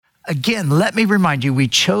again, let me remind you, we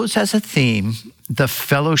chose as a theme the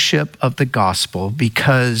fellowship of the gospel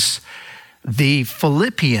because the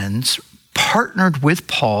Philippians partnered with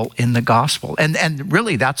Paul in the gospel. And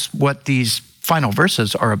really that's what these final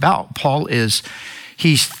verses are about.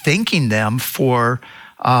 He's thanking them for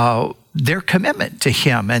their commitment to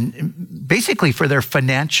him and basically for their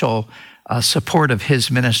financial support of his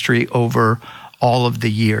ministry over all of the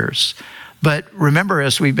years. But remember,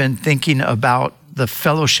 as we've been thinking about the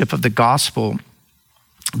fellowship of the gospel,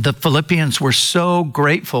 the Philippians were so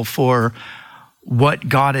grateful for what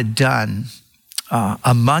God had done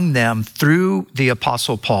among them through the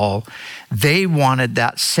Apostle Paul. They wanted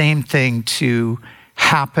that same thing to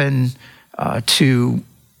happen to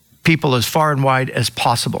people as far and wide as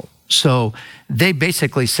possible. So they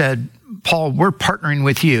basically said, Paul, we're partnering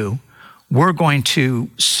with you. We're going to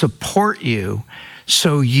support you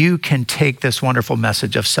so you can take this wonderful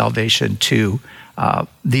message of salvation to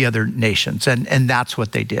the other nations. And that's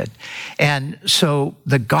what they did. And so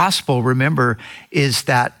the gospel, remember, is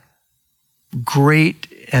that great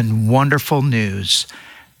and wonderful news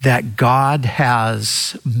that God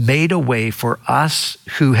has made a way for us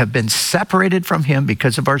who have been separated from him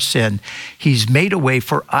because of our sin. He's made a way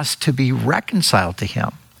for us to be reconciled to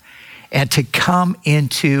him and to come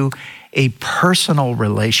into a personal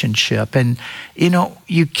relationship. And,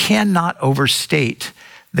 you cannot overstate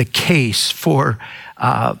the case for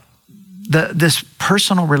this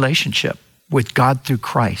personal relationship with God through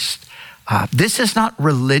Christ. This is not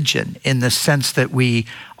religion in the sense that we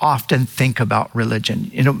often think about religion.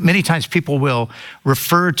 Many times people will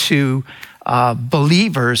refer to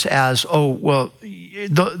believers as, that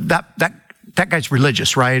guy's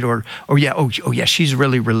religious, right? Or yeah, she's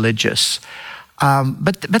really religious.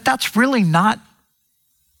 But that's really not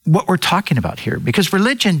what we're talking about here, because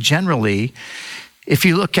religion generally, if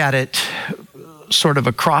you look at it sort of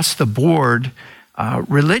across the board,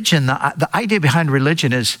 religion, the idea behind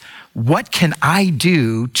religion is, what can I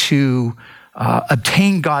do to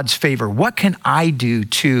obtain God's favor? What can I do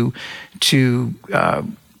to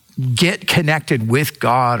get connected with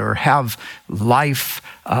God or have life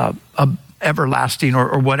everlasting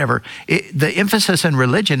or whatever? The emphasis in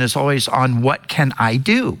religion is always on what can I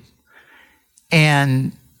do?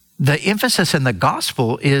 And the emphasis in the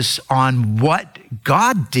gospel is on what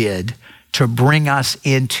God did to bring us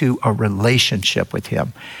into a relationship with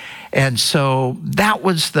him. And so that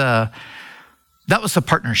was the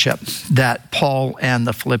partnership that Paul and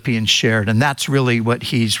the Philippians shared. And that's really what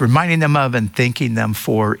he's reminding them of and thanking them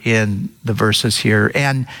for in the verses here.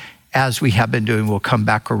 And as we have been doing, we'll come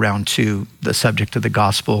back around to the subject of the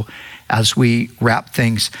gospel as we wrap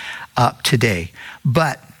things up today.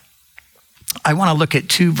 But I want to look at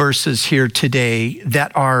two verses here today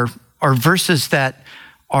that are verses that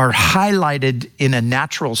are highlighted in a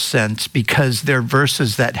natural sense because they're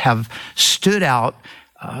verses that have stood out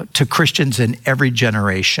to Christians in every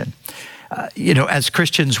generation. As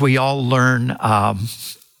Christians, we all learn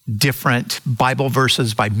different Bible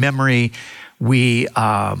verses by memory. We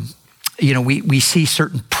see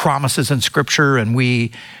certain promises in Scripture and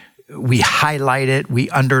we highlight it, we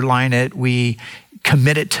underline it, we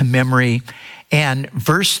commit it to memory. And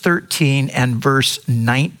verse 13 and verse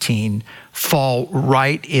 19 fall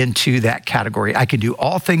right into that category. I can do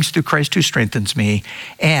all things through Christ who strengthens me,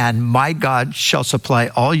 and my God shall supply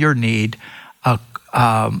all your need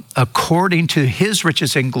according to his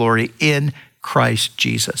riches and glory in Christ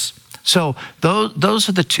Jesus. So those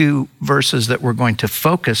are the two verses that we're going to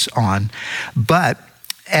focus on. But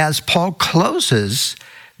as Paul closes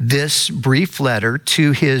this brief letter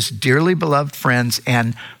to his dearly beloved friends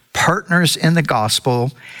and partners in the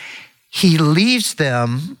gospel, he leaves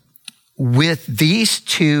them with these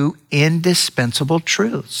two indispensable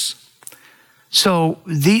truths. So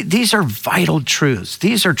these are vital truths.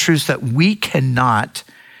 These are truths that we cannot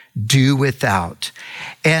do without.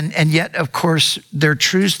 And yet, of course, they're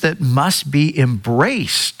truths that must be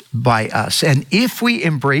embraced by us. And if we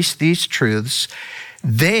embrace these truths,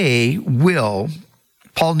 they will,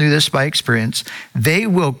 Paul knew this by experience, they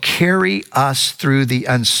will carry us through the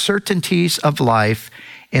uncertainties of life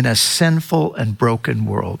in a sinful and broken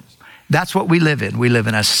world. That's what we live in. We live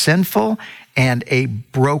in a sinful and a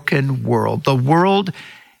broken world. The world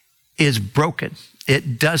is broken.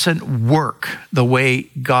 It doesn't work the way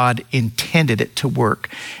God intended it to work.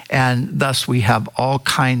 And thus we have all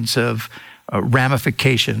kinds of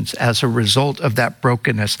ramifications as a result of that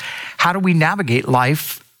brokenness. How do we navigate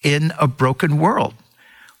life in a broken world?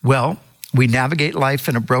 Well, we navigate life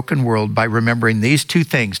in a broken world by remembering these two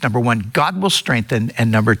things. Number one, God will strengthen,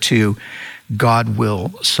 and number two, God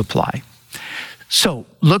will supply. So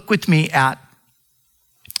look with me at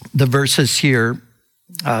the verses here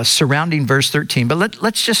surrounding verse 13, but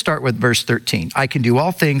let's just start with verse 13. I can do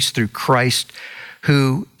all things through Christ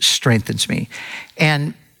who strengthens me.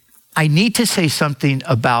 And I need to say something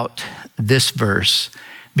about this verse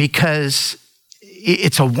because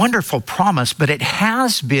it's a wonderful promise, but it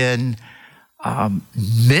has been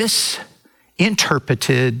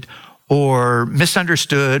misinterpreted or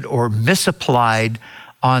misunderstood or misapplied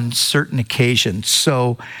on certain occasions.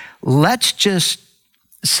 So let's just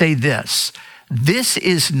say this. This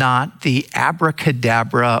is not the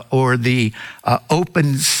abracadabra or the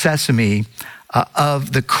open sesame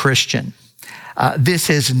of the Christian. This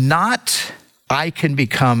is not, I can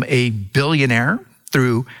become a billionaire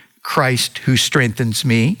through Christ who strengthens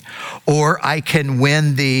me, or I can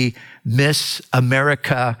win the Miss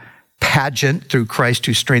America pageant through Christ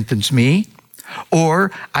who strengthens me,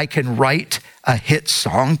 or I can write a hit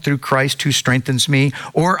song through Christ who strengthens me,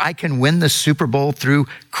 or I can win the Super Bowl through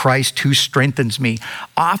Christ who strengthens me.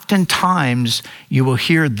 Oftentimes, you will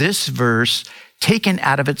hear this verse taken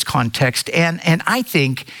out of its context, and I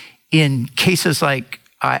think in cases like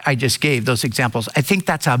I just gave those examples, I think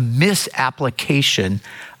that's a misapplication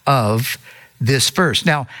of this verse.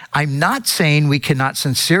 Now, I'm not saying we cannot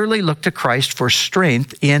sincerely look to Christ for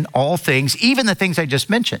strength in all things, even the things I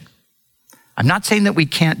just mentioned. I'm not saying that we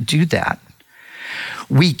can't do that.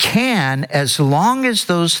 We can, as long as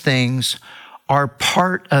those things are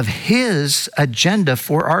part of his agenda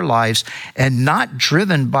for our lives and not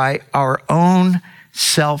driven by our own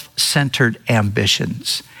self-centered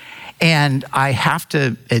ambitions. And I have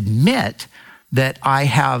to admit that I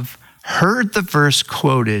have heard the verse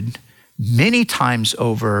quoted many times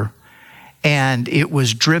over, and it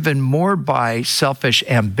was driven more by selfish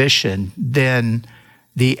ambition than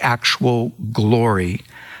the actual glory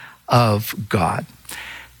of God.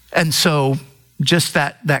 And so just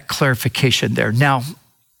that clarification there. Now,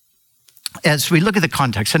 as we look at the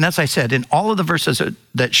context, and as I said, in all of the verses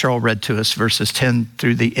that Cheryl read to us, verses 10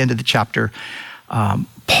 through the end of the chapter,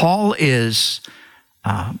 Paul is,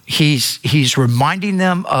 he's reminding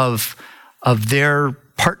them of their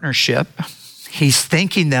partnership. He's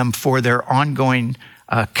thanking them for their ongoing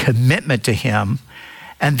commitment to him.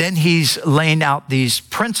 And then he's laying out these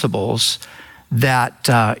principles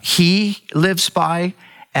that he lives by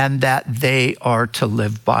and that they are to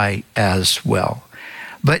live by as well.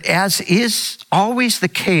 But as is always the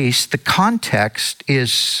case, the context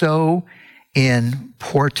is so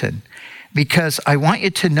important because I want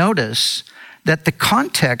you to notice that the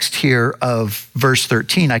context here of verse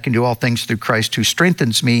 13, I can do all things through Christ who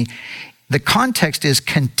strengthens me, the context is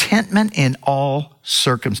contentment in all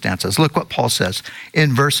circumstances. Look what Paul says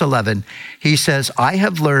in verse 11. He says, I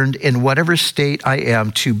have learned in whatever state I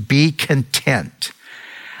am to be content.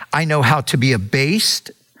 I know how to be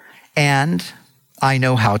abased and I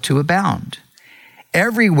know how to abound.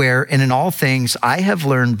 Everywhere and in all things, I have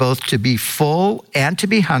learned both to be full and to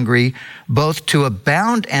be hungry, both to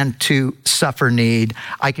abound and to suffer need.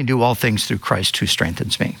 I can do all things through Christ who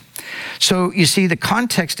strengthens me. So you see, the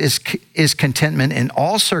context is contentment in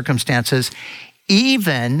all circumstances,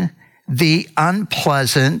 even the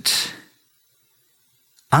unpleasant,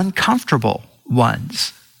 uncomfortable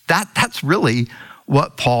ones. That's really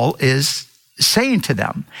what Paul is saying to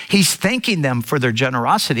them. He's thanking them for their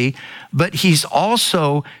generosity, but he's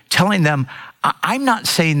also telling them, I'm not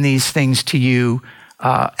saying these things to you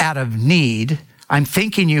out of need. I'm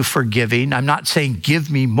thanking you for giving. I'm not saying give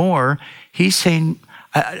me more. He's saying,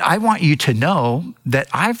 I want you to know that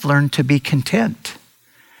I've learned to be content.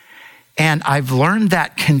 And I've learned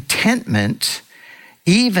that contentment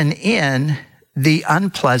even in the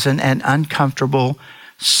unpleasant and uncomfortable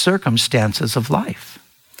circumstances of life.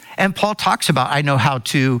 And Paul talks about, I know how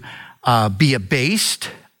to be abased.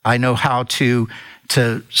 I know how to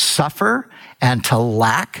suffer and to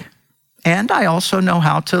lack. And I also know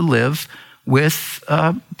how to live with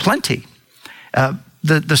plenty.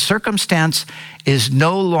 The circumstance is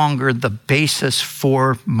no longer the basis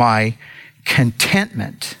for my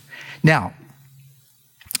contentment. Now,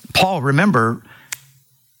 Paul, remember,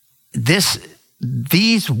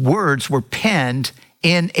 these words were penned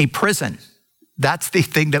in a prison. That's the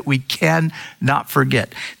thing that we cannot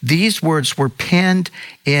forget. These words were penned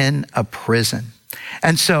in a prison.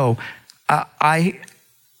 And so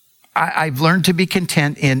I've learned to be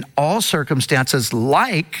content in all circumstances,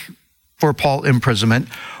 like for Paul, imprisonment,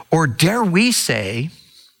 or dare we say,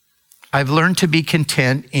 I've learned to be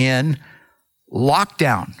content in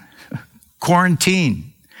lockdown,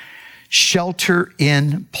 quarantine, shelter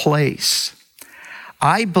in place.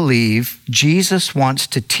 I believe Jesus wants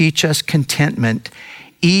to teach us contentment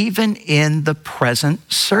even in the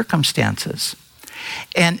present circumstances.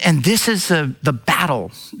 And this is the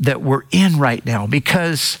battle that we're in right now,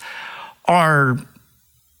 because our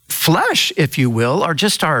flesh, if you will, or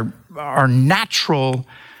just our natural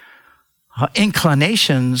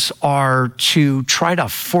inclinations are to try to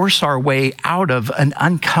force our way out of an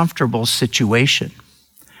uncomfortable situation.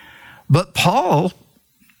 But Paul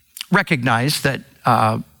recognized that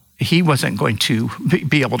he wasn't going to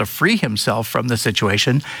be able to free himself from the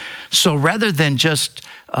situation. So rather than just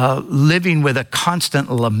living with a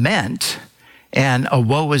constant lament and a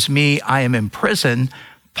woe is me, I am in prison,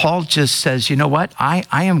 Paul just says, you know what? I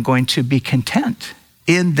am going to be content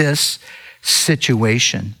in this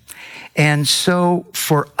situation. And so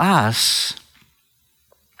for us,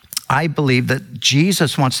 I believe that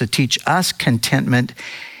Jesus wants to teach us contentment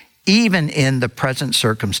even in the present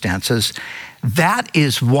circumstances. That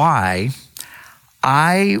is why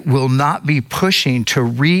I will not be pushing to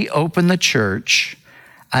reopen the church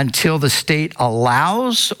until the state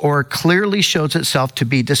allows or clearly shows itself to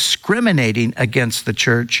be discriminating against the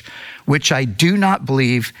church, which I do not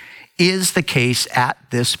believe is the case at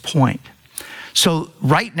this point. So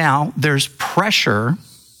right now, there's pressure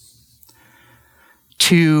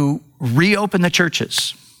to reopen the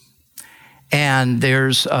churches. And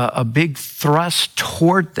there's a big thrust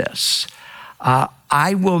toward this.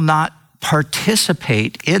 I will not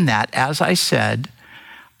participate in that, as I said,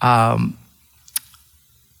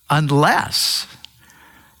 unless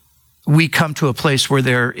we come to a place where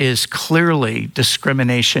there is clearly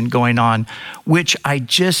discrimination going on, which I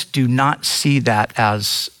just do not see that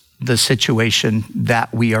as the situation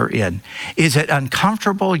that we are in. Is it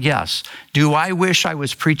uncomfortable? Yes. Do I wish I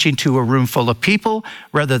was preaching to a room full of people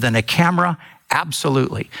rather than a camera?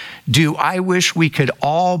 Absolutely. Do I wish we could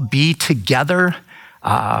all be together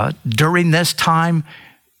during this time?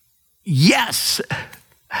 Yes.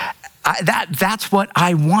 That's what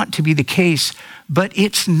I want to be the case, but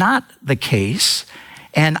it's not the case.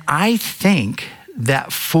 And I think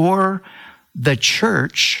that for the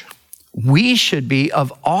church, we should be,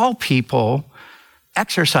 of all people,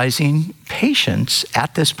 exercising patience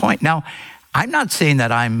at this point. Now, I'm not saying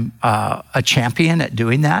that I'm a champion at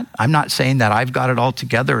doing that. I'm not saying that I've got it all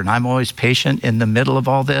together and I'm always patient in the middle of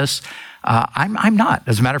all this. I'm not.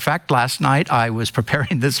 As a matter of fact, last night I was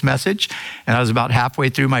preparing this message and I was about halfway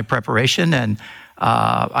through my preparation, and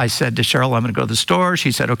I said to Cheryl, I'm going to go to the store.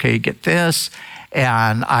 She said, okay, get this.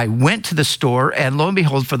 And I went to the store, and lo and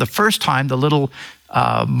behold, for the first time, the little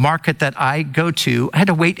market that I go to, I had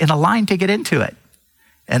to wait in a line to get into it.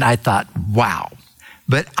 And I thought, wow.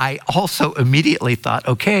 But I also immediately thought,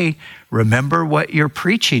 okay, remember what you're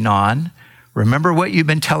preaching on. Remember what you've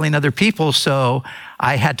been telling other people. So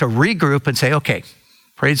I had to regroup and say, okay,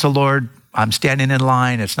 praise the Lord. I'm standing in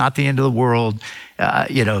line. It's not the end of the world.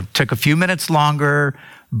 Took a few minutes longer,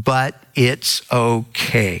 but it's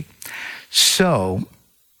okay. So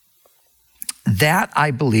that,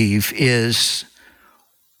 I believe, is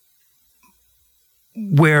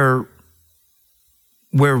where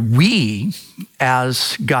we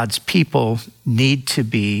as God's people need to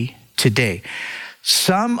be today.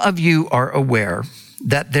 Some of you are aware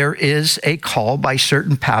that there is a call by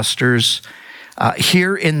certain pastors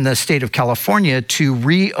here in the state of California to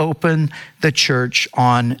reopen the church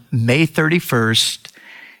on May 31st,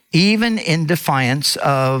 even in defiance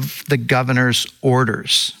of the governor's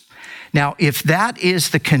orders. Now, if that is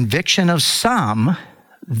the conviction of some,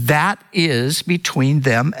 that is between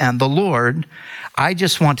them and the Lord. I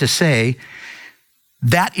just want to say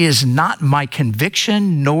that is not my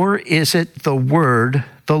conviction, nor is it the word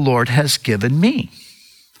the Lord has given me.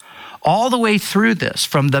 All the way through this,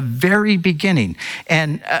 from the very beginning.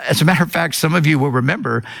 And as a matter of fact, some of you will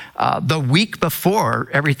remember the week before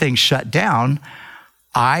everything shut down,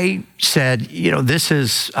 I said, this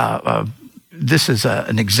is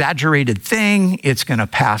an exaggerated thing. It's going to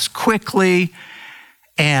pass quickly.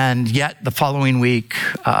 And yet the following week,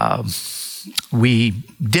 we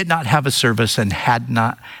did not have a service and had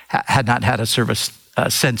not had a service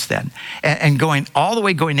since then. And going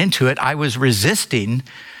into it, I was resisting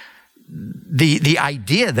the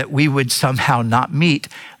idea that we would somehow not meet.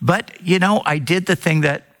 But, I did the thing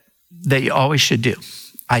that you always should do.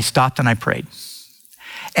 I stopped and I prayed.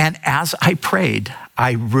 And as I prayed,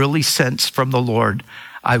 I really sensed from the Lord,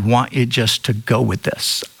 I want you just to go with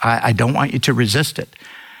this. I don't want you to resist it.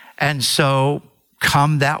 And so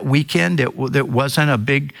come that weekend, it wasn't a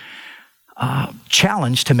big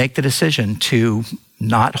challenge to make the decision to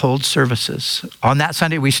not hold services. On that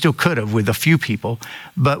Sunday, we still could have with a few people,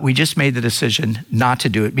 but we just made the decision not to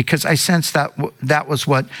do it because I sensed that that was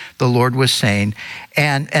what the Lord was saying.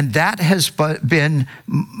 And that has been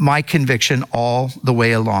my conviction all the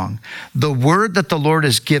way along. The word that the Lord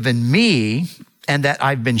has given me and that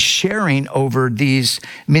I've been sharing over these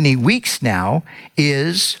many weeks now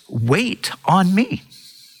is wait on me.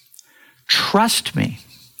 Trust me.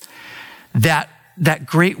 That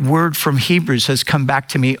great word from Hebrews has come back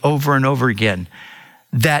to me over and over again,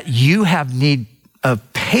 that you have need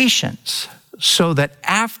of patience so that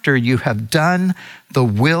after you have done the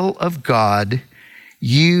will of God,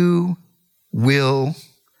 you will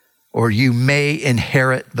or you may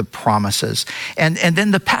inherit the promises. And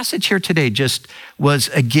then the passage here today just was,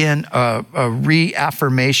 again, a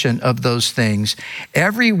reaffirmation of those things.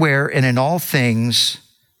 Everywhere and in all things,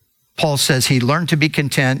 Paul says he learned to be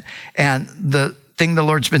content, and the thing the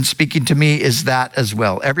Lord's been speaking to me is that as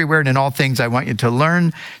well. Everywhere and in all things, I want you to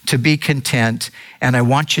learn to be content, and I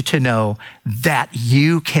want you to know that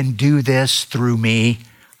you can do this through me.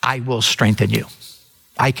 I will strengthen you.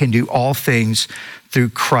 I can do all things through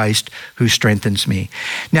Christ who strengthens me.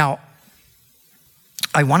 Now,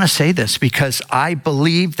 I want to say this because I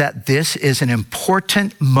believe that this is an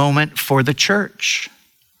important moment for the church.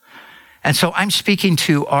 And so I'm speaking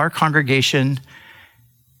to our congregation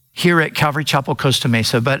here at Calvary Chapel, Costa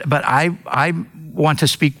Mesa, but I want to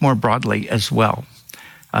speak more broadly as well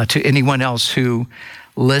to anyone else who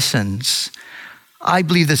listens. I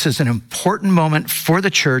believe this is an important moment for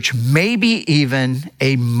the church, maybe even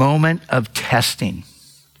a moment of testing.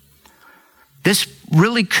 This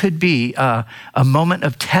really could be a moment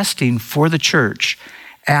of testing for the church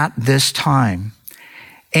at this time.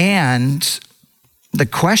 And the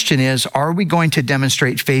question is, are we going to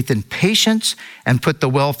demonstrate faith and patience and put the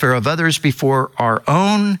welfare of others before our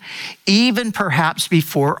own, even perhaps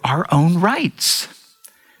before our own rights?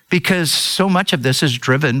 Because so much of this is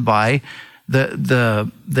driven by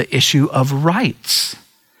the issue of rights.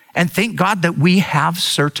 And thank God that we have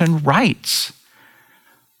certain rights.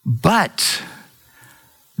 But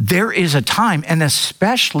there is a time, and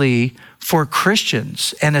especially for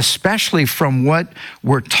Christians, and especially from what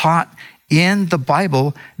we're taught in the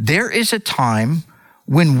Bible, there is a time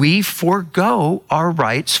when we forego our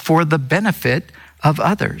rights for the benefit of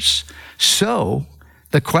others. So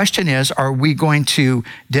the question is, are we going to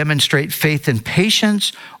demonstrate faith and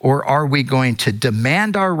patience, or are we going to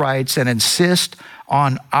demand our rights and insist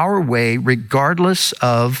on our way regardless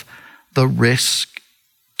of the risk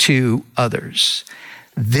to others?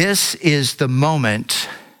 This is the moment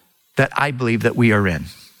that I believe that we are in.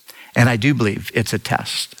 And I do believe it's a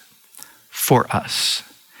test for us.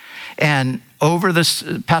 And over this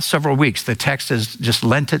past several weeks, the text has just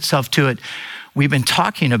lent itself to it. We've been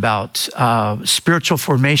talking about spiritual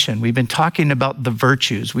formation. We've been talking about the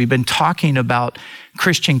virtues. We've been talking about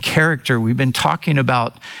Christian character. We've been talking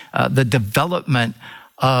about the development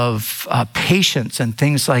of patience and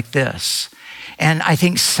things like this. And I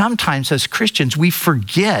think sometimes as Christians, we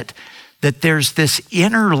forget that there's this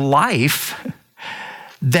inner life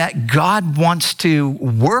that God wants to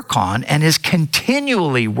work on and is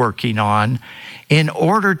continually working on in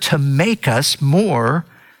order to make us more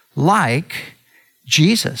like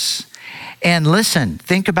Jesus. And listen,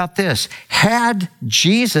 think about this. Had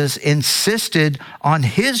Jesus insisted on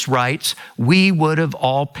his rights, we would have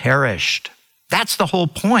all perished. That's the whole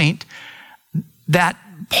point that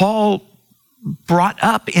Paul brought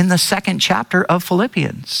up in the 2nd chapter of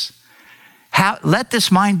Philippians. Let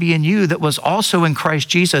this mind be in you that was also in Christ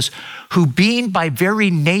Jesus, who being by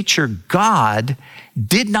very nature God,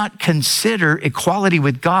 did not consider equality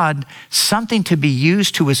with God something to be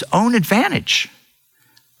used to his own advantage,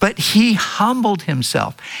 but he humbled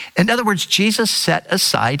himself. In other words, Jesus set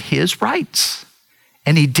aside his rights,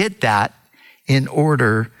 and he did that in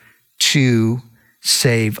order to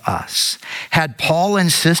save us. Had Paul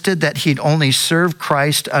insisted that he'd only serve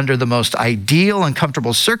Christ under the most ideal and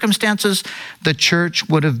comfortable circumstances, the church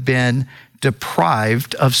would have been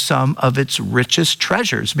deprived of some of its richest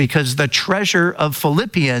treasures, because the treasure of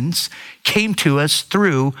Philippians came to us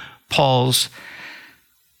through Paul's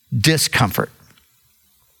discomfort.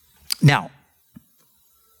 Now,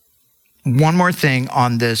 one more thing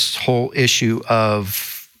on this whole issue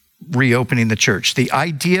of reopening the church. The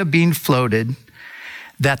idea being floated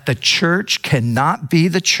that the church cannot be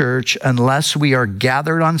the church unless we are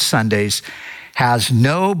gathered on Sundays has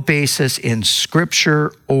no basis in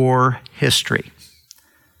Scripture or history.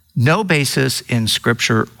 No basis in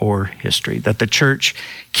Scripture or history. That the church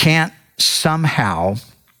can't somehow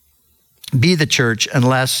be the church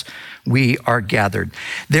unless we are gathered.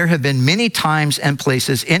 There have been many times and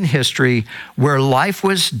places in history where life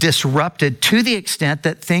was disrupted to the extent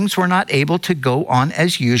that things were not able to go on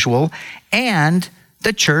as usual, and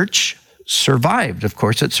the church survived. Of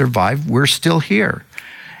course, it survived. We're still here.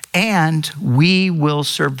 And we will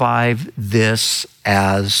survive this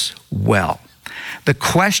as well. The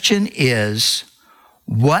question is,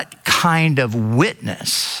 what kind of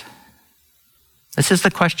witness? This is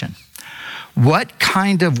the question. What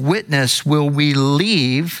kind of witness will we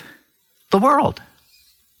leave the world?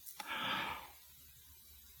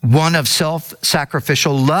 One of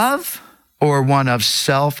self-sacrificial love or one of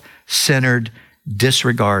self-centered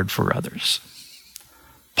disregard for others?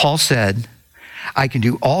 Paul said, I can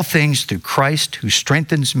do all things through Christ who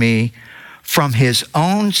strengthens me, from his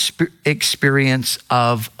own experience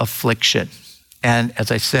of affliction. And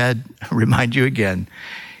as I said, remind you again,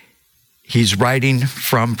 he's writing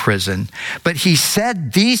from prison. But he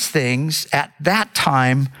said these things at that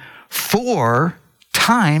time for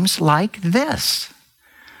times like this.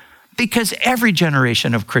 Because every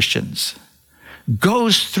generation of Christians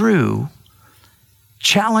goes through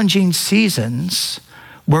challenging seasons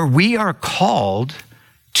where we are called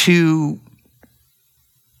to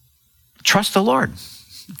trust the Lord.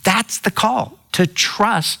 That's the call, to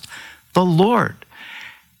trust the Lord.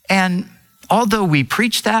 And although we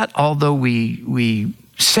preach that, although we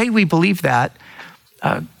say we believe that,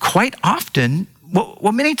 quite often,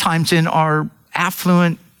 well, many times in our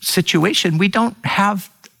affluent situation, we don't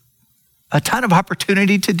have a ton of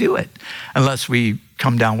opportunity to do it unless we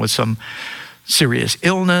come down with some serious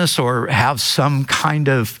illness or have some kind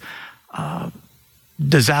of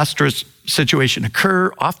disastrous situation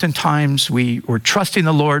occur. Oftentimes we're trusting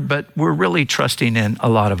the Lord, but we're really trusting in a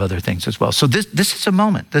lot of other things as well. So this is a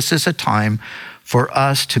moment. This is a time for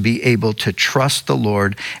us to be able to trust the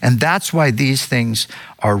Lord. And that's why these things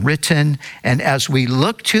are written. And as we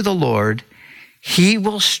look to the Lord, he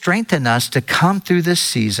will strengthen us to come through this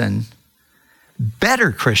season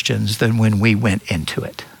better Christians than when we went into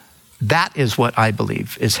it. That is what I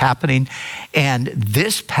believe is happening. And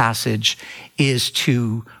this passage is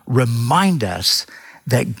to remind us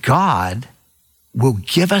that God will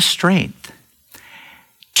give us strength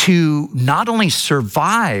to not only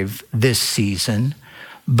survive this season,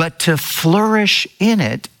 but to flourish in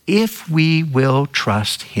it if we will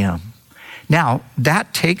trust him. Now,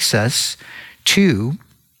 that takes us to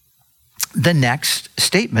the next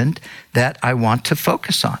statement that I want to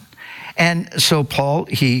focus on. And so Paul,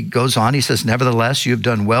 he goes on, he says, nevertheless, you have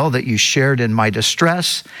done well that you shared in my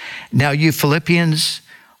distress. Now you Philippians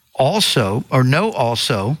know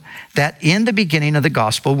also that in the beginning of the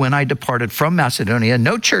gospel, when I departed from Macedonia,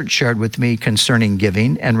 no church shared with me concerning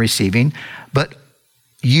giving and receiving, but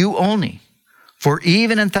you only. For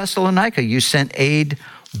even in Thessalonica, you sent aid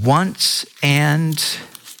once and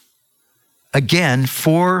again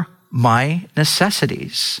for my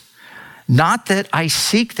necessities. Not that I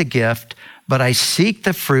seek the gift, but I seek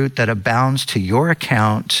the fruit that abounds to your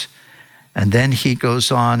account. And then he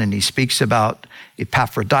goes on and he speaks about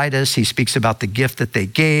Epaphroditus. He speaks about the gift that they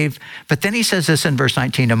gave. But then he says this in verse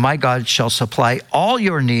 19, and my God shall supply all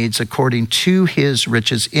your needs according to his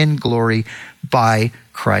riches in glory by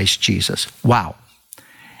Christ Jesus. Wow.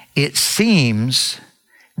 It seems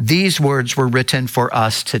these words were written for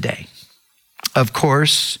us today. Of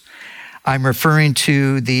course, I'm referring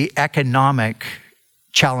to the economic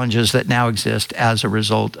challenges that now exist as a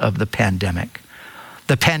result of the pandemic.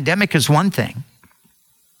 The pandemic is one thing.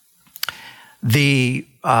 The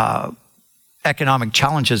economic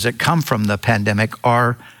challenges that come from the pandemic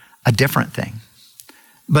are a different thing,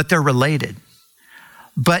 but they're related.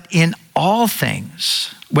 But in all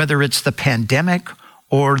things, whether it's the pandemic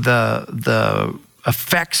or the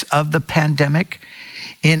effects of the pandemic,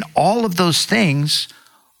 in all of those things,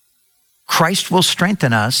 Christ will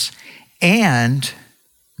strengthen us and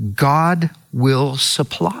God will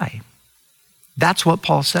supply. That's what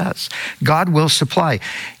Paul says. God will supply.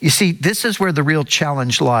 You see, this is where the real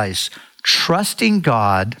challenge lies. Trusting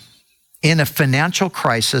God in a financial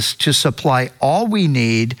crisis to supply all we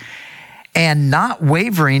need and not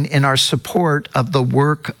wavering in our support of the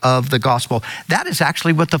work of the gospel. That is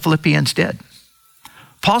actually what the Philippians did.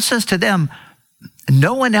 Paul says to them,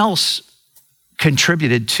 no one else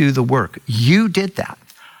contributed to the work. You did that.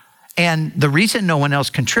 And the reason no one else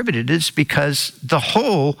contributed is because the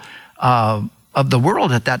whole of the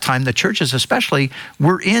world at that time, the churches especially,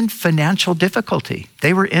 were in financial difficulty.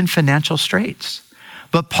 They were in financial straits.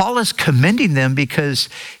 But Paul is commending them because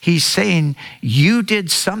he's saying, you did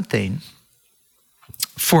something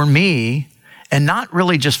for me, and not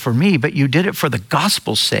really just for me, but you did it for the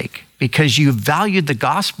gospel's sake. because you valued the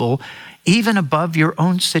gospel even above your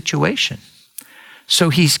own situation. So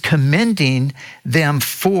he's commending them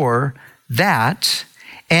for that,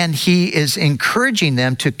 and he is encouraging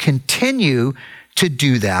them to continue to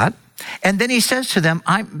do that. And then he says to them,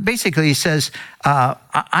 I'm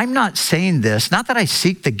not saying this, not that I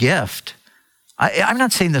seek the gift. I'm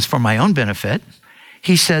not saying this for my own benefit.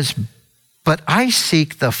 He says, but I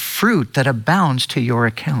seek the fruit that abounds to your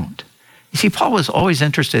account. You see, Paul was always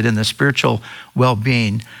interested in the spiritual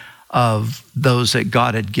well-being of those that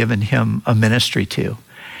God had given him a ministry to.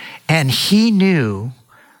 And he knew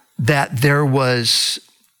that there was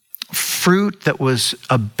fruit that was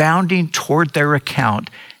abounding toward their account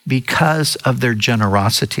because of their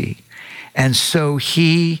generosity. And so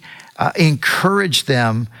he encouraged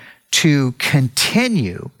them to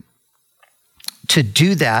continue to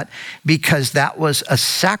do that because that was a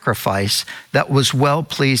sacrifice that was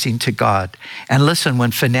well-pleasing to God. And listen,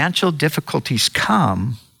 when financial difficulties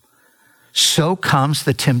come, so comes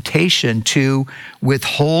the temptation to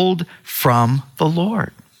withhold from the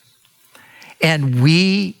Lord. And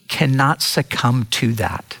we cannot succumb to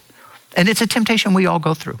that. And it's a temptation we all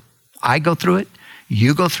go through. I go through it.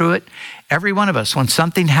 You go through it. Every one of us, when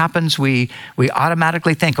something happens, we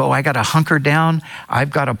automatically think, oh, I got to hunker down.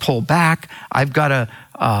 I've got to pull back. I've got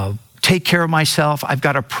to take care of myself. I've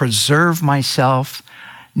got to preserve myself.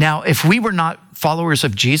 Now, if we were not followers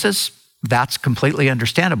of Jesus, that's completely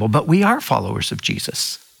understandable, but we are followers of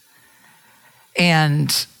Jesus.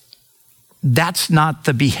 And that's not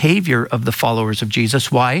the behavior of the followers of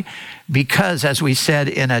Jesus. Why? Because as we said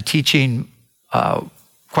in a teaching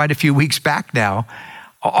quite a few weeks back now,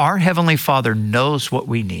 our Heavenly Father knows what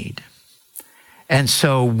we need. And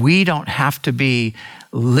so we don't have to be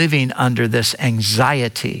living under this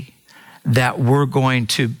anxiety that we're going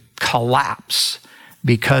to collapse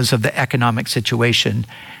because of the economic situation,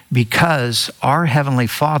 because our Heavenly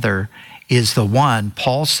Father is the one,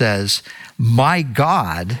 Paul says, my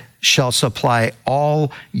God shall supply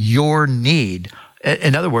all your need.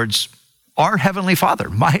 In other words, our Heavenly Father,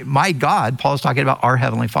 my God, Paul's talking about our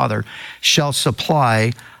Heavenly Father, shall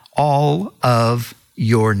supply all of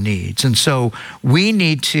your needs. And so we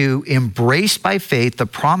need to embrace by faith the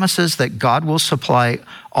promises that God will supply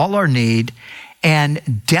all our need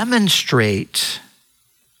and demonstrate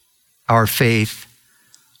our faith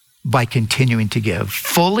by continuing to give,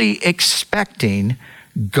 fully expecting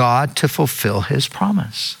God to fulfill his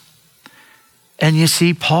promise. And you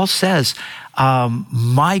see, Paul says,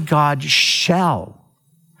 my God shall.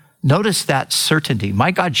 Notice that certainty.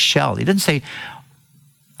 My God shall. He doesn't say,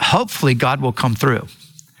 hopefully God will come through.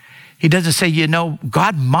 He doesn't say,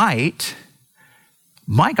 God might.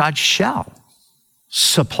 My God shall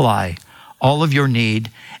supply all of your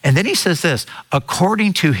need. And then he says this,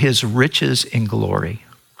 according to his riches in glory.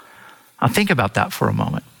 Now think about that for a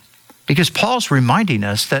moment, because Paul's reminding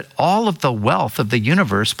us that all of the wealth of the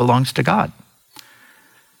universe belongs to God.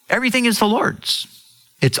 Everything is the Lord's.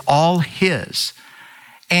 It's all his.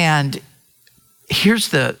 And here's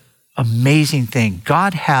the amazing thing.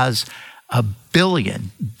 God has a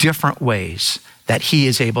billion different ways that he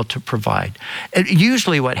is able to provide. And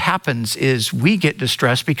usually what happens is we get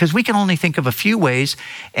distressed because we can only think of a few ways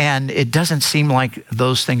and it doesn't seem like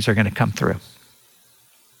those things are going to come through.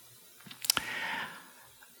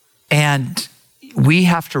 And we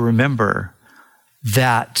have to remember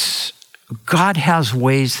that God has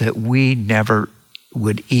ways that we never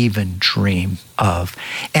would even dream of.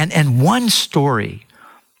 And one story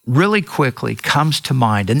really quickly comes to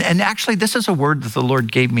mind. And actually, this is a word that the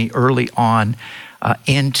Lord gave me early on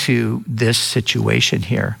into this situation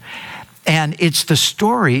here. And it's the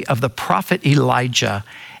story of the prophet Elijah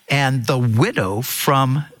and the widow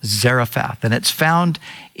from Zarephath. And it's found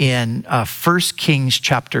in 1 Kings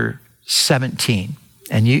chapter 17.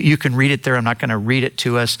 And you can read it there. I'm not going to read it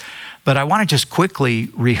to us, but I want to just quickly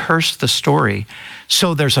rehearse the story.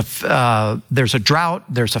 So there's a drought,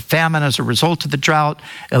 there's a famine as a result of the drought.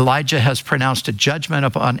 Elijah has pronounced a judgment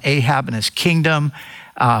upon Ahab and his kingdom.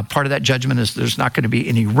 Part of that judgment is there's not going to be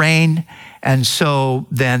any rain. And so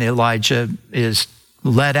then Elijah is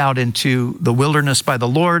led out into the wilderness by the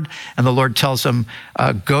Lord, and the Lord tells him,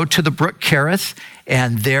 go to the brook Kerith,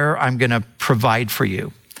 and there I'm going to provide for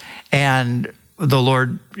you. And the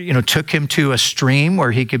Lord, took him to a stream where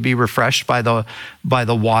he could be refreshed by the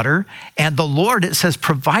water. And the Lord, it says,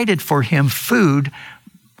 provided for him food.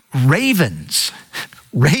 Ravens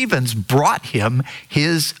brought him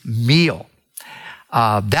his meal.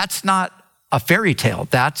 That's not a fairy tale.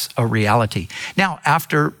 That's a reality. Now,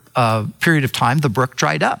 after a period of time, the brook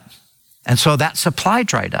dried up. And so that supply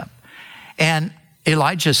dried up. And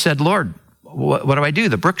Elijah said, Lord, what do I do?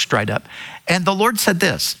 The brook's dried up. And the Lord said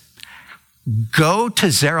this, go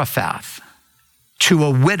to Zarephath, to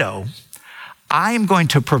a widow. I am going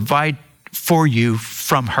to provide for you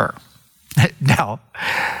from her. Now,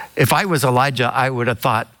 if I was Elijah, I would have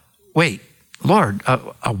thought, wait, Lord,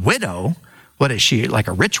 a widow? What is she, like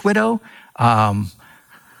a rich widow? Can't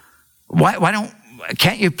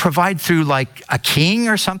you provide through like a king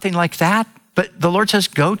or something like that? But the Lord says,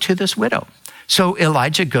 go to this widow. So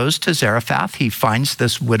Elijah goes to Zarephath. He finds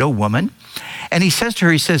this widow woman. And he says to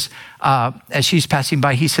her, he says, as she's passing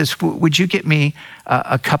by, he says, would you get me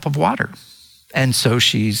a cup of water? And so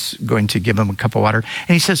she's going to give him a cup of water.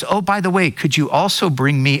 And he says, oh, by the way, could you also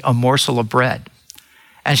bring me a morsel of bread?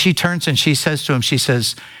 And she turns and she says to him, she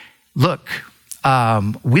says, look,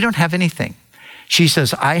 we don't have anything. She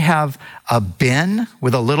says, I have a bin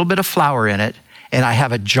with a little bit of flour in it, and I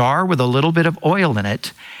have a jar with a little bit of oil in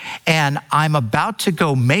it, and I'm about to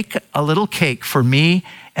go make a little cake for me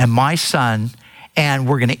and my son, and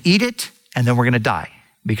we're gonna eat it, and then we're gonna die,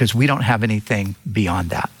 because we don't have anything beyond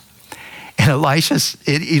that. And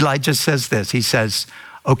Elijah says this, he says,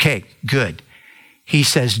 okay, good. He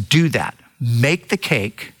says, do that, make the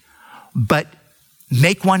cake, but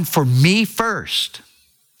make one for me first,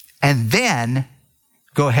 and then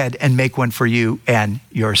go ahead and make one for you and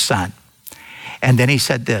your son. And then he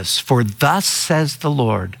said this, for thus says the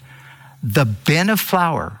Lord, the bin of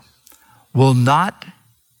flour will not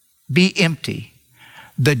be empty.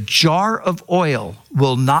 The jar of oil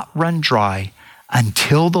will not run dry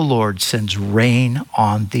until the Lord sends rain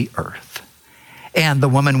on the earth. And the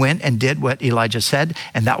woman went and did what Elijah said,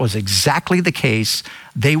 and that was exactly the case.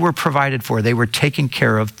 They were provided for. They were taken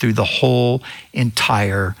care of through the whole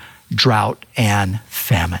entire drought and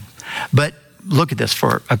famine. But look at this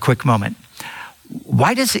for a quick moment.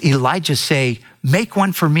 Why does Elijah say, make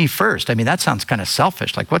one for me first? I mean, that sounds kind of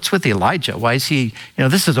selfish. Like, what's with Elijah? Why is he,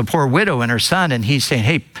 this is a poor widow and her son, and he's saying,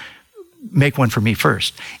 hey, make one for me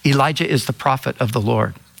first. Elijah is the prophet of the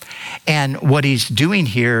Lord. And what he's doing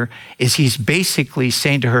here is he's basically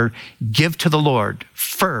saying to her, give to the Lord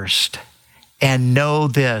first, and know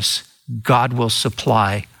this, God will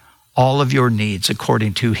supply all of your needs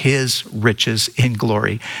according to his riches in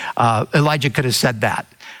glory. Elijah could have said that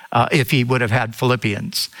if he would have had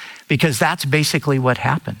Philippians, because that's basically what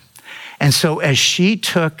happened. And so as she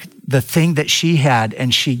took the thing that she had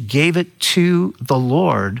and she gave it to the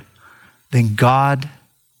Lord, then God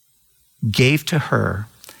gave to her.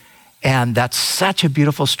 And that's such a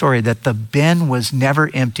beautiful story, that the bin was never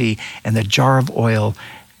empty and the jar of oil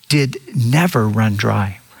did never run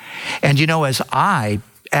dry. And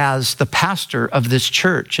as the pastor of this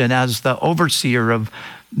church and as the overseer of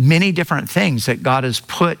many different things that God has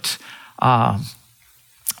put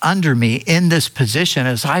under me in this position,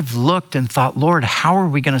 as I've looked and thought, Lord, how are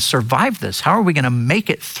we going to survive this? How are we going to make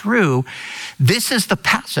it through? This is the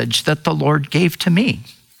passage that the Lord gave to me.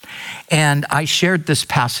 And I shared this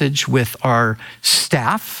passage with our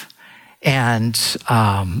staff. And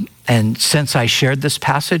since I shared this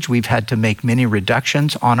passage, we've had to make many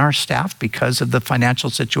reductions on our staff because of the financial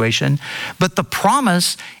situation. But the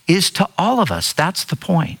promise is to all of us. That's the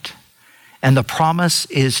point. And the promise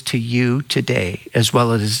is to you today, as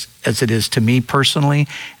well as it is to me personally,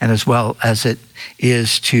 and as well as it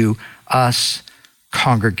is to us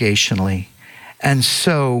congregationally. And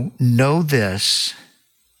so know this,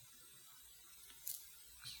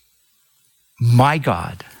 my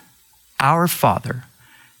God, our Father,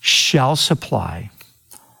 shall supply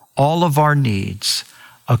all of our needs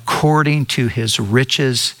according to his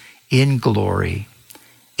riches in glory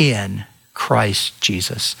in Christ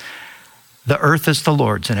Jesus. The earth is the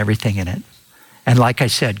Lord's and everything in it. And like I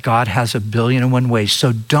said, God has 1,000,000,001 ways.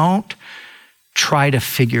 So don't try to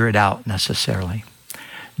figure it out necessarily.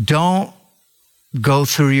 Don't go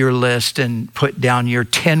through your list and put down your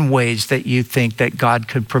 10 ways that you think that God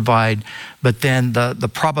could provide, but then the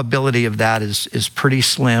probability of that is pretty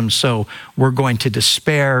slim. So we're going to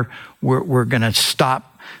despair. We're going to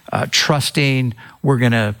stop trusting.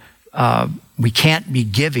 We can't be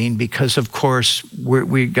giving because, of course,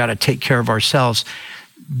 we got to take care of ourselves.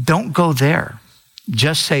 Don't go there.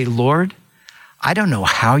 Just say, Lord, I don't know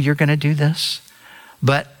how you're going to do this,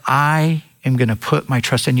 but I am going to put my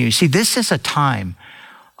trust in you. See, this is a time,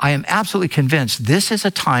 I am absolutely convinced, this is a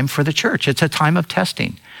time for the church. It's a time of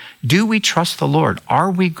testing. Do we trust the Lord? Are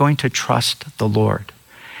we going to trust the Lord?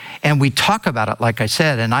 And we talk about it, like I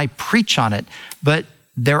said, and I preach on it, but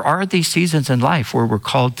there are these seasons in life where we're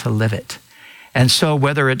called to live it. And so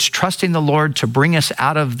whether it's trusting the Lord to bring us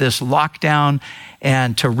out of this lockdown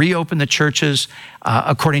and to reopen the churches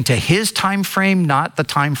according to his time frame, not the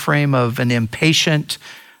time frame of an impatient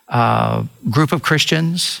group of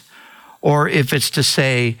Christians, or if it's to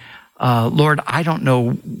say, Lord, I don't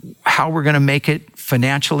know how we're going to make it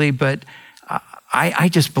financially, but I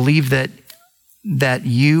just believe that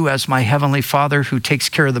you, as my heavenly Father who takes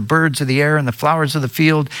care of the birds of the air and the flowers of the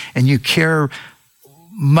field, and you care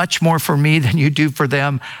much more for me than you do for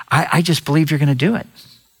them, I just believe you're going to do it.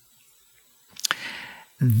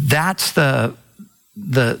 That's the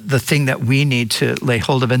thing that we need to lay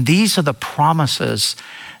hold of. And these are the promises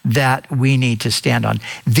that we need to stand on.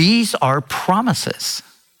 These are promises.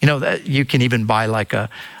 You know, that you can even buy like a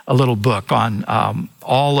little book on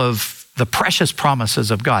all of the precious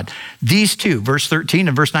promises of God. These two, verse 13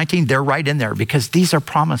 and verse 19, they're right in there because these are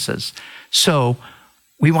promises. So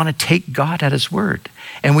we want to take God at his word,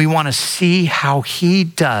 and we want to see how he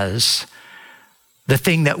does the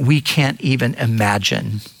thing that we can't even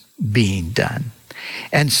imagine being done.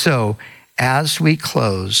 And so as we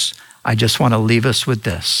close, I just want to leave us with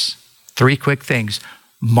this. 3 quick things.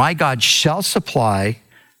 My God shall supply,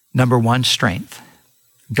 number 1, strength.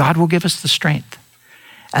 God will give us the strength.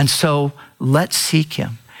 And so let's seek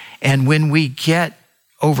him. And when we get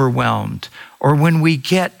overwhelmed, or when we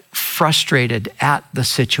get frustrated at the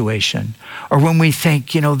situation, or when we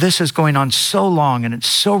think, you know, this is going on so long and it's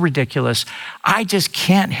so ridiculous, I just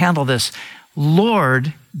can't handle this.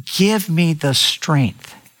 Lord, give me the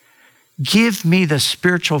strength. Give me the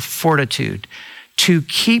spiritual fortitude to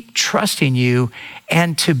keep trusting you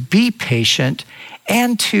and to be patient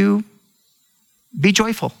and to be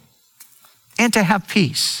joyful and to have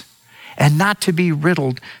peace and not to be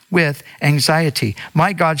riddled with anxiety.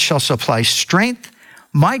 My God shall supply strength.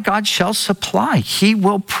 My God shall supply. He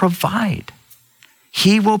will provide.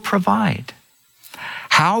 He will provide.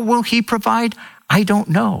 How will he provide? I don't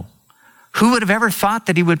know. Who would have ever thought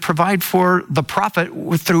that he would provide for the prophet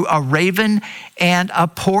through a raven and a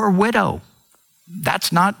poor widow?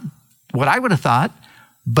 That's not what I would have thought,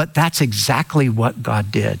 but that's exactly what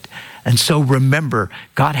God did. And so remember,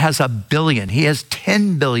 God has 1 billion. He has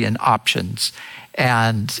 10 billion options.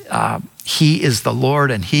 And he is the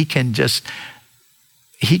Lord, and he can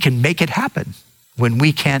make it happen when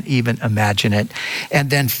we can't even imagine it. And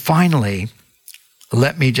then finally,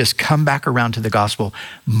 let me just come back around to the gospel.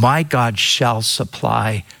 My God shall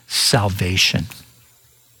supply salvation.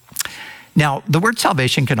 Now, the word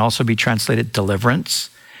salvation can also be translated deliverance.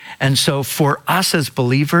 And so for us as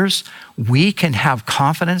believers, we can have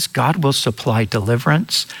confidence God will supply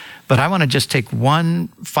deliverance. But I want to just take one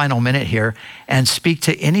final minute here and speak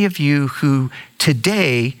to any of you who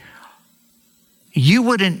today, you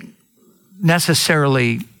wouldn't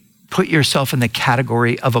necessarily put yourself in the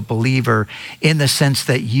category of a believer in the sense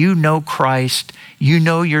that you know Christ, you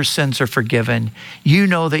know your sins are forgiven, you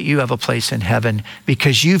know that you have a place in heaven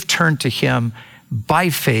because you've turned to him by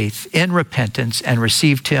faith in repentance and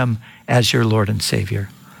received him as your Lord and Savior.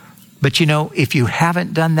 But you know, if you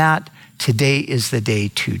haven't done that, today is the day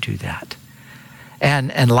to do that.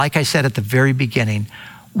 And like I said at the very beginning,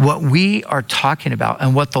 what we are talking about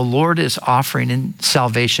and what the Lord is offering in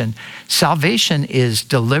salvation is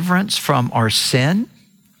deliverance from our sin,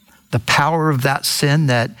 the power of that sin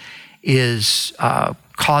that is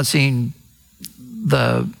causing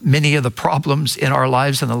many of the problems in our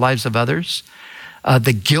lives and the lives of others,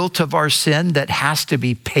 the guilt of our sin that has to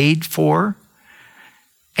be paid for,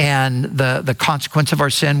 and the consequence of our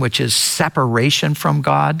sin, which is separation from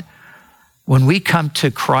God. When we come to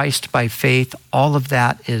Christ by faith, all of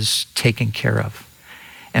that is taken care of.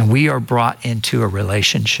 And we are brought into a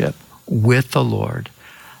relationship with the Lord,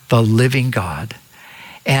 the living God.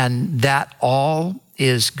 And that all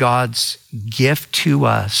is God's gift to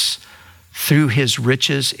us through his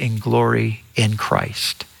riches in glory in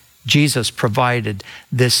Christ. Jesus provided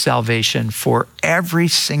this salvation for every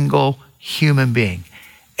single human being,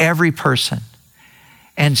 every person.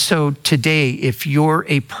 And so today, if you're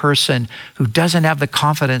a person who doesn't have the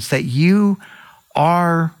confidence that you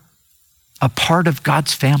are a part of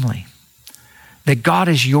God's family, that God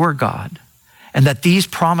is your God, and that these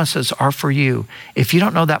promises are for you, if you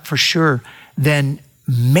don't know that for sure, then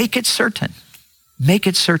make it certain. Make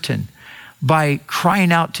it certain by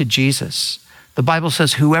crying out to Jesus. The Bible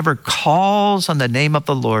says, whoever calls on the name of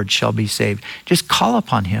the Lord shall be saved. Just call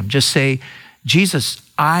upon him. Just say, Jesus,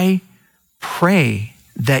 I pray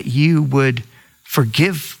that you would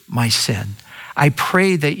forgive my sin. I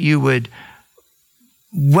pray that you would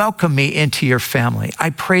welcome me into your family. I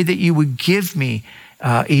pray that you would give me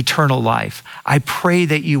eternal life. I pray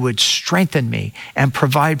that you would strengthen me and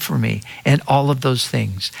provide for me and all of those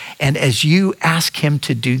things. And as you ask him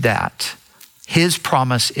to do that, his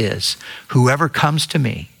promise is, whoever comes to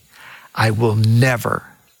me, I will never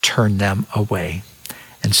turn them away.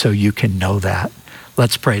 And so you can know that.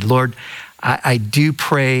 Let's pray. Lord, I do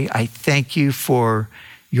pray, I thank you for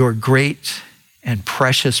your great and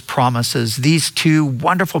precious promises, these two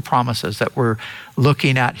wonderful promises that we're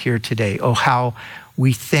looking at here today. Oh, how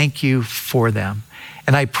we thank you for them.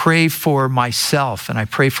 And I pray for myself, and I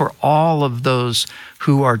pray for all of those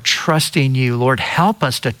who are trusting you. Lord, help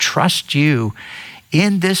us to trust you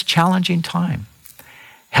in this challenging time.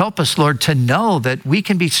 Help us, Lord, to know that we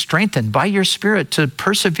can be strengthened by your Spirit to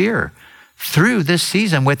persevere through this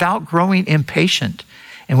season without growing impatient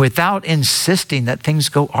and without insisting that things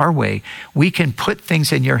go our way. We can put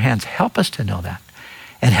things in your hands. Help us to know that.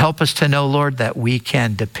 And help us to know, Lord, that we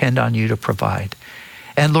can depend on you to provide.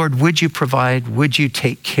 And Lord, would you provide? Would you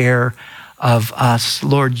take care of us?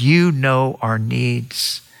 Lord, you know our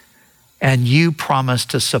needs, and you promise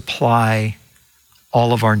to supply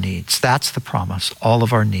all of our needs. That's the promise, all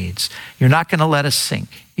of our needs. You're not going to let us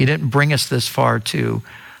sink. You didn't bring us this far to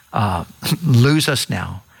lose us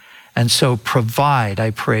now. And so provide,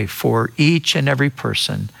 I pray, for each and every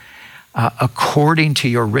person according to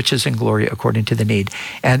your riches and glory, according to the need.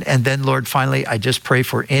 And then, Lord, finally, I just pray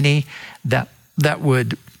for any that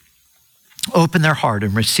would open their heart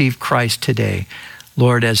and receive Christ today.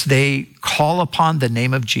 Lord, as they call upon the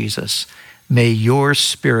name of Jesus, may your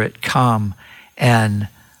Spirit come and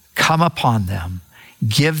come upon them,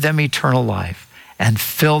 give them eternal life, and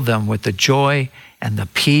fill them with the joy and the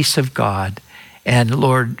peace of God. And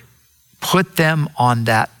Lord, put them on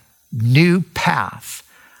that new path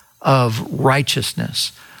of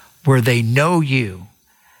righteousness where they know you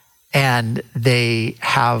and they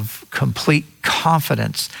have complete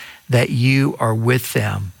confidence that you are with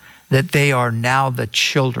them, that they are now the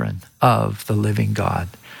children of the living God.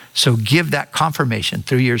 So give that confirmation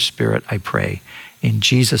through your Spirit, I pray. In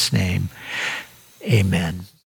Jesus' name, amen.